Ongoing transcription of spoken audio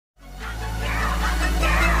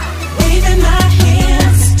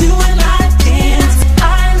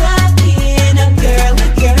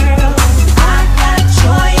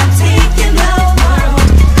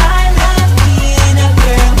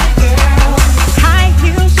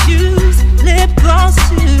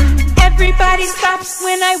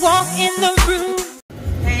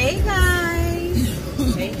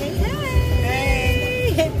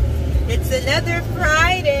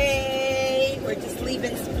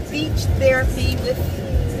speech therapy with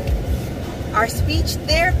our speech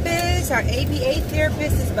therapist. Our ABA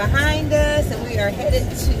therapist is behind us, and we are headed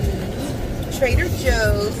to Trader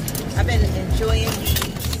Joe's. I've been enjoying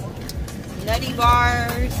these nutty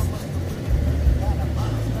bars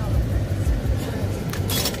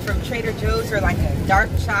from Trader Joe's. They're like a dark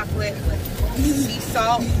chocolate with sea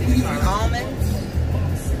salt or almonds,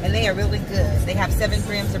 and they are really good. They have 7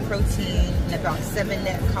 grams of protein and about 7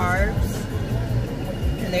 net carbs,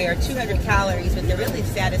 and they are 200 calories, but they're really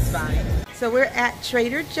satisfying. So we're at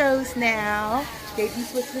Trader Joe's now.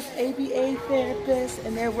 Gaby's with this ABA therapist,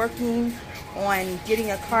 and they're working on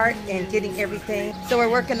getting a cart and getting everything. So we're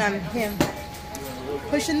working on him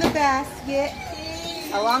pushing the basket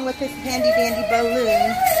along with his handy dandy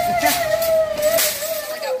balloon.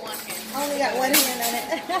 I got one hand. Only got one hand on it.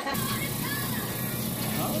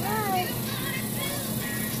 All right.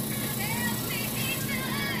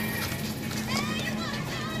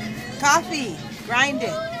 Coffee,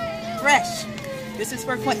 grinded, fresh. This is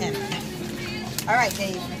for Quentin. All right,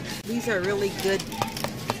 Dave. These are really good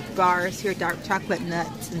bars here, dark chocolate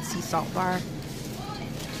nuts and sea salt bar.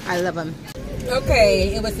 I love them.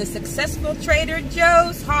 Okay, it was a successful Trader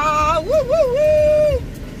Joe's haul. Woo, woo, woo.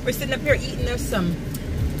 We're sitting up here eating. There's some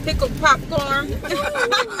pickled popcorn.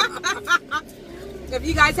 If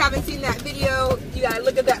you guys haven't seen that video, you gotta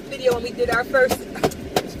look at that video when we did our first.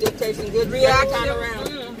 Still tasting good reaction.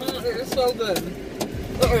 It is so good.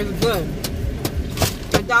 It is good.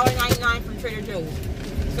 $1.99 from Trader Joe's.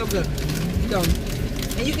 So good. So,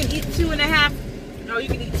 and you can eat 2.5, no, you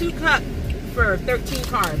can eat 2 cups for 13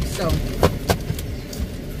 carbs. So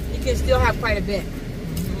you can still have quite a bit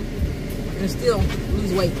and still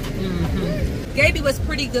lose weight. Gaby was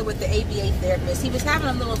pretty good with the ABA therapist. He was having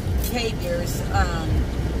a little behaviors.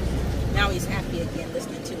 Now he's happy again,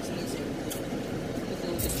 listening to his music.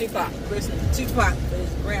 Listening to Tupac with his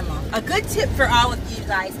grandma. A good tip for all of you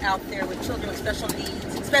guys out there with children with special needs,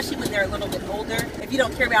 especially when they're a little bit older. If you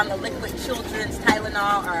don't carry around the liquid children's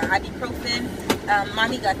Tylenol or ibuprofen,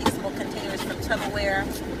 Mommy got these little containers from Tupperware,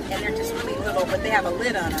 and they're just really little, but they have a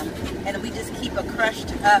lid on them. And we just keep a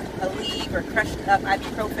crushed up Aleve or crushed up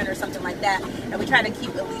ibuprofen or something like that. And we try to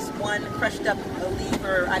keep at least one crushed up Aleve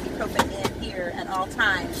or ibuprofen in here at all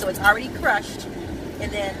times. So it's already crushed,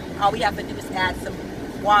 and then all we have to do is add some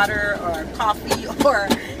water or coffee or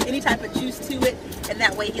any type of juice to it, and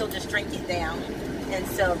that way he'll just drink it down. And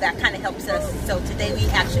so that kind of helps us. So today we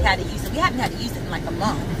actually had to use it. We haven't had to use it in like a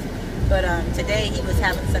month, but today he was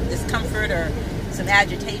having some discomfort or some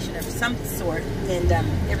agitation of some sort, and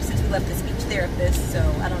ever since we left the speech therapist, so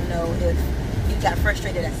I don't know if he got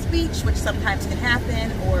frustrated at speech, which sometimes can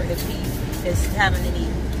happen, or if he is having any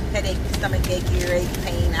headache, stomach ache, earache,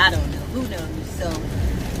 pain, I don't know, who knows. So,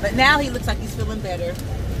 but now he looks like he's feeling better,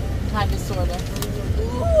 kind of, sort of.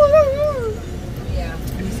 Yeah.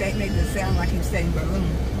 And he made it sound like he was saying balloon.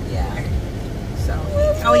 Yeah. So,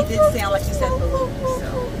 oh, he did sound like he said balloon.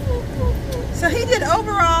 So he did,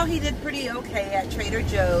 overall, he did pretty okay at Trader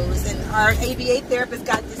Joe's. And our ABA therapist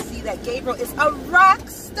got to see that Gabriel is a rock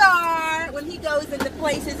star. When he goes into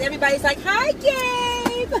places, everybody's like, hi,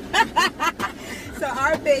 Gabe. So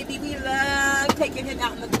our baby, we love taking him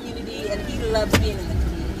out in the community, and he loves being in the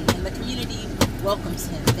community. And the community welcomes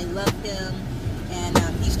him. They love him, and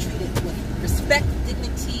he's treated with respect,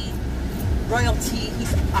 dignity, royalty.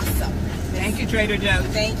 He's awesome. Thank you, Trader Joe's.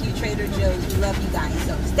 Thank you, Trader Joe's. We love you guys.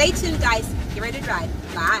 So stay tuned, guys. Get ready to drive.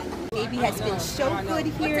 Bye. Baby has been so good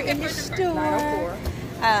here in the store.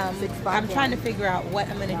 I'm trying to figure out what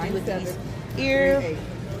I'm going to do with these ear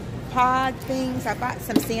pod things. I bought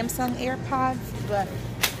some Samsung AirPods, but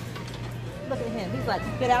look at him. He's like,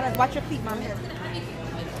 get out and watch your feet, Mommy.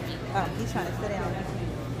 He's trying to sit down.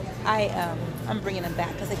 I'm bringing them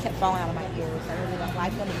back because they kept falling out of my ears. I really don't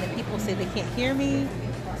like them, and then people say they can't hear me.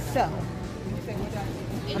 So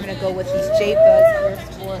I'm gonna go with these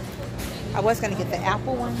J-Buds first. I was gonna get the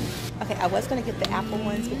Apple ones. Okay, I was gonna get the Apple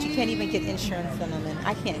ones, but you can't even get insurance on them, and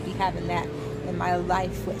I can't be having that in my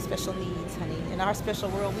life with special needs, honey. In our special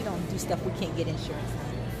world, we don't do stuff we can't get insurance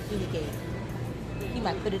on. Really, Gabe. He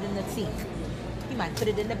might put it in the sink. He might put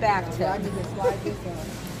it in the bathtub.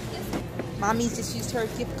 Mommy's just used her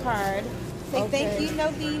gift card. Say thank you,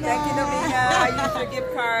 Novena. Thank you, Novena. I used your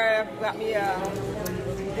gift card. Got me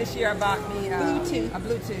this year I bought me Bluetooth. a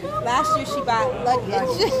Bluetooth. Last year she bought luggage.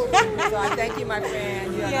 So I thank you, my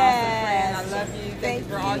friend. You're an awesome friend. I love you. Thank you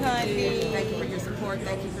for all you honey. do. Thank you for your support.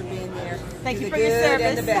 Thank you for being there. Thank you the for your good service.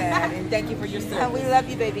 and the bad. And thank you for your service. And we love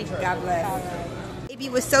you, baby. God bless. Baby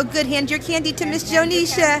was so good. Hand your candy to Miss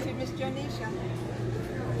Jonisha.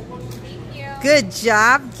 Good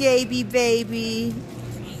job, Gaby baby.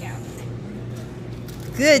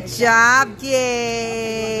 Good job,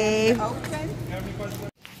 Gabe. Open. Oh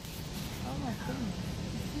my goodness.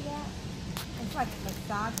 You see that? It's like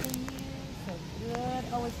massaging you. So good.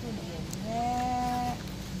 Oh, it's going to be a neck.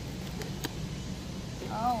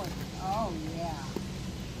 Oh, yeah.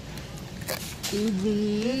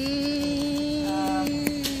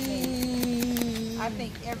 I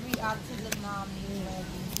think every autism mom needs one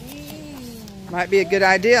of these. Might be a good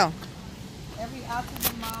idea. Every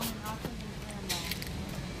autism mom and autism grandma.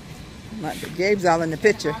 Might be. Gabe's all in the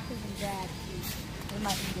picture. Autism dad too. They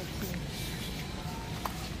might need it too.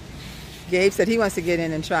 Gabe said he wants to get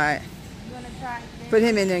in and try it. You want to try it? Gabe? Put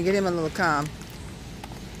him in there and get him a little calm.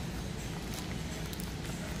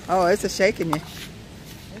 Oh, it's a shaking you. It's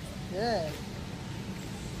good.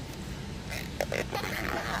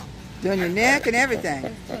 Doing your neck and everything.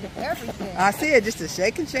 It's doing everything. I see it, just a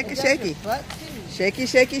shaking, shaky, It does shaky. your butt too. Shaky,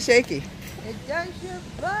 shaky, shaky. It does your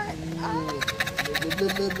butt.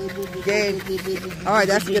 Gabe. All right,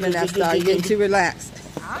 that's good enough, Star. You're getting too relaxed.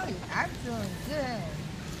 I'm doing good.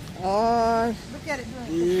 Oh, Look at it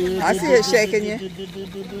doing. I see it shaking you.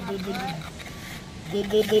 Oh,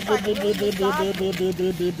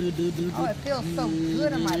 it feels so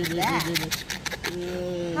good on my back.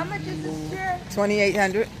 How much is this chair?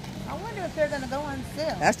 $2,800. I wonder if they're going to go on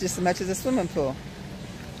sale. That's just as much as a swimming pool.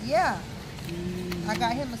 Yeah. I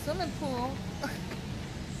got him a swimming pool.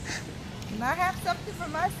 And I have something for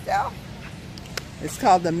myself. It's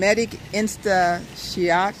called the Medic Insta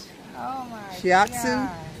Shiatsu Oh my Shiatsu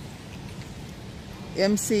God.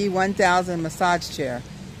 MC 1000 massage chair.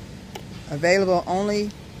 Available only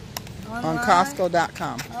on Online?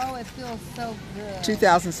 Costco.com. Oh, it feels so good.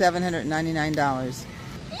 $2,799.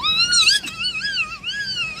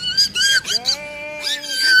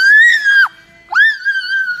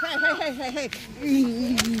 Hey.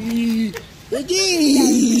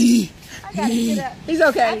 I gotta get up. He's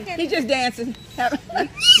okay. He's just dancing. Dancing and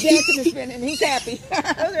spinning. He's happy.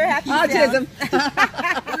 Those are happy Autism.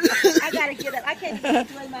 I gotta get up. I can't even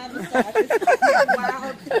enjoy my massage. It's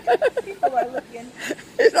wild. People are looking.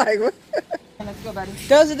 It's like, what? Let's go, buddy.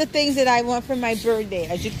 Those are the things that I want for my birthday.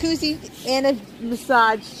 A jacuzzi and a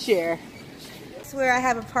massage chair. I swear I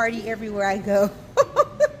have a party everywhere I go.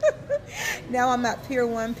 Now I'm at Pier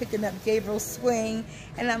 1 picking up Gabriel's swing,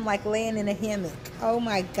 and I'm like laying in a hammock. Oh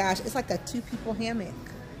my gosh, it's like a 2-people hammock.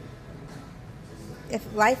 If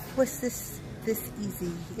life was this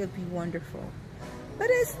easy, it would be wonderful. But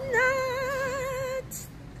it's not.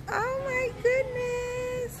 Oh my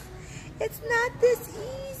goodness. It's not this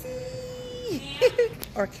easy.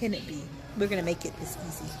 Or can it be? We're going to make it this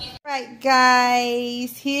easy. All right,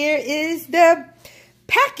 guys. Here is the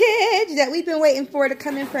package that we've been waiting for to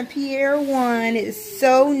come in from Pier 1. It is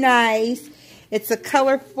so nice. It's a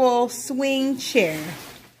colorful swing chair.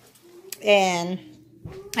 And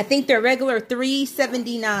I think they're regular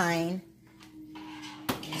 $379.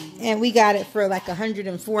 And we got it for like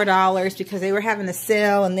 $104 because they were having a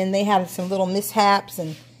sale, and then they had some little mishaps,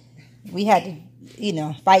 and we had to, you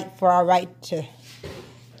know, fight for our right to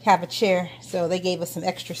have a chair. So they gave us some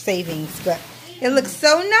extra savings, but it looks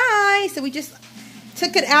so nice. So we just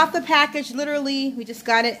took it out the package, literally. We just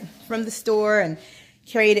got it from the store and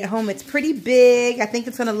carried it home. It's pretty big. I think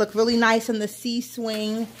it's going to look really nice on the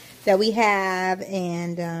C-swing that we have.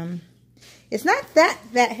 And it's not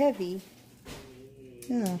that heavy.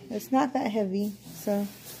 No, it's not that heavy. So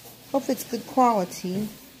hopefully it's good quality.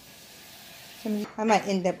 I might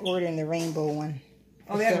end up ordering the rainbow one.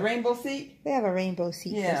 Oh, they have a rainbow seat? They have a rainbow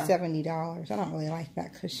seat for $70. I don't really like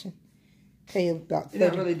that cushion. Pay about $30. It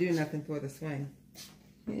don't really do nothing for the swing.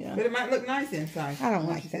 Yeah. But it might look nice inside. I don't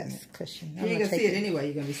like that cushion. You're going to see it anyway.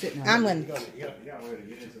 You're going to be sitting on it. I'm going to.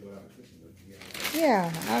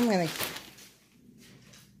 Yeah, I'm going to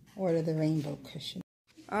order the rainbow cushion.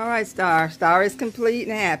 All right, Star. Star is complete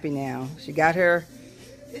and happy now. She got her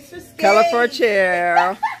colorful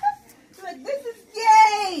chair. Look, this is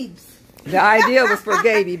Gabe's. The idea was for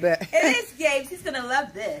Gaby, but... It is Gabe's. He's going to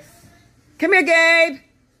love this. Come here, Gabe.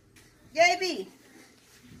 Gaby.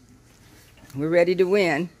 We're ready to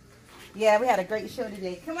win. Yeah, we had a great show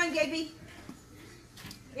today. Come on, Gaby.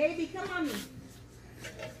 Gaby, come on me.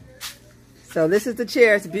 So this is the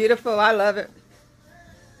chair. It's beautiful. I love it.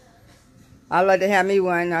 I'd love to have me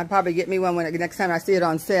one. I'll probably get me one when next time I see it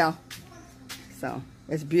on sale. So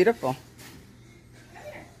it's beautiful.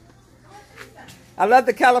 I love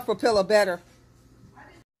the colorful pillow better.